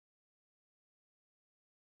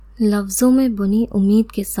लफ्ज़ों में बुनी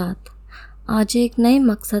उम्मीद के साथ आज एक नए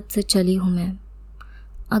मकसद से चली हूँ मैं।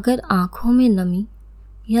 अगर आँखों में नमी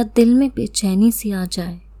या दिल में बेचैनी सी आ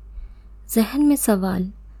जाए, जहन में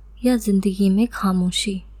सवाल या ज़िंदगी में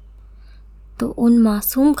खामोशी, तो उन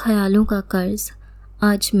मासूम ख्यालों का कर्ज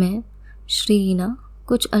आज मैं श्रीना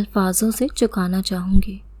कुछ अल्फाजों से चुकाना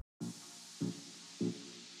चाहूँगी।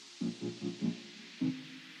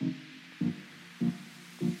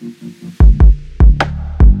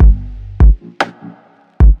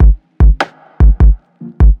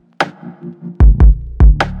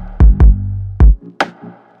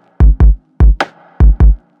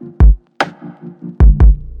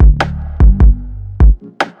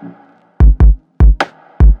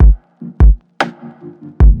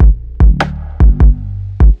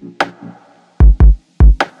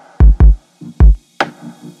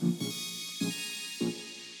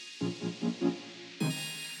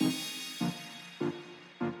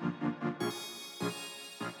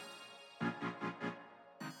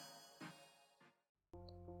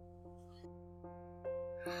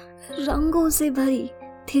 रंगों से भरी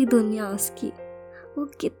थी दुनिया उसकी, वो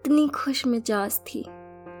कितनी खुश मिजाज थी।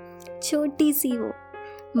 छोटी सी वो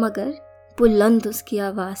मगर बुलंद उसकी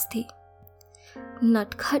आवाज़ थी।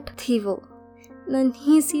 नटखट थी वो,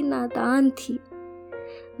 नन्ही सी नादान थी।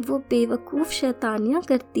 वो बेवकूफ़ शैतानियाँ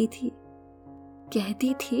करती थी।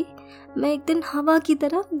 कहती थी मैं एक दिन हवा की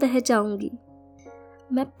तरह बह जाऊंगी।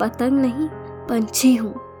 मैं पतंग नहीं पंछी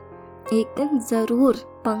हूँ, एक दिन ज़रूर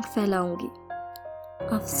पंख फैलाऊंगी।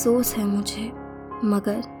 अफसोस है मुझे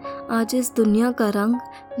मगर आज इस दुनिया का रंग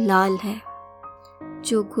लाल है।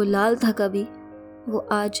 जो गुलाल था कभी वो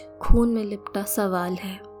आज खून में लिपटा सवाल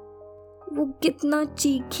है। वो कितना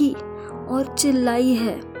चीखी और चिल्लाई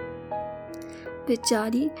है,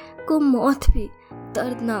 बेचारी को मौत भी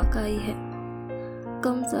दर्दनाक आई है।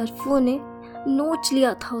 कम ज़र्फ़ों ने नोच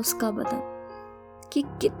लिया था उसका बदन कि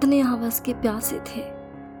कितने हवस के प्यासे थे।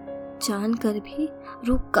 जानकर भी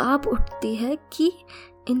रूह कांप उठती है कि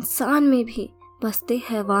इंसान में भी बसते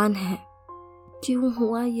हैवान हैं। क्यों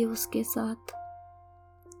हुआ ये उसके साथ?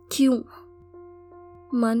 क्यों?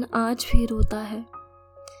 मन आज भी रोता है।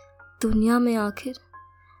 दुनिया में आखिर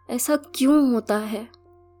ऐसा क्यों होता है?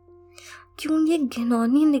 क्यों ये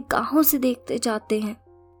घिनौनी निगाहों से देखते जाते हैं?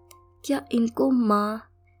 क्या इनको माँ,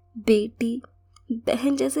 बेटी,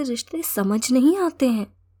 बहन जैसे रिश्ते समझ नहीं आते हैं?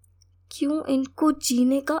 क्यों इनको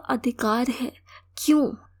जीने का अधिकार है? क्यों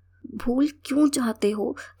भूल क्यों चाहते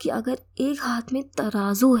हो कि अगर एक हाथ में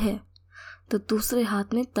तराजू है तो दूसरे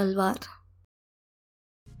हाथ में तलवार?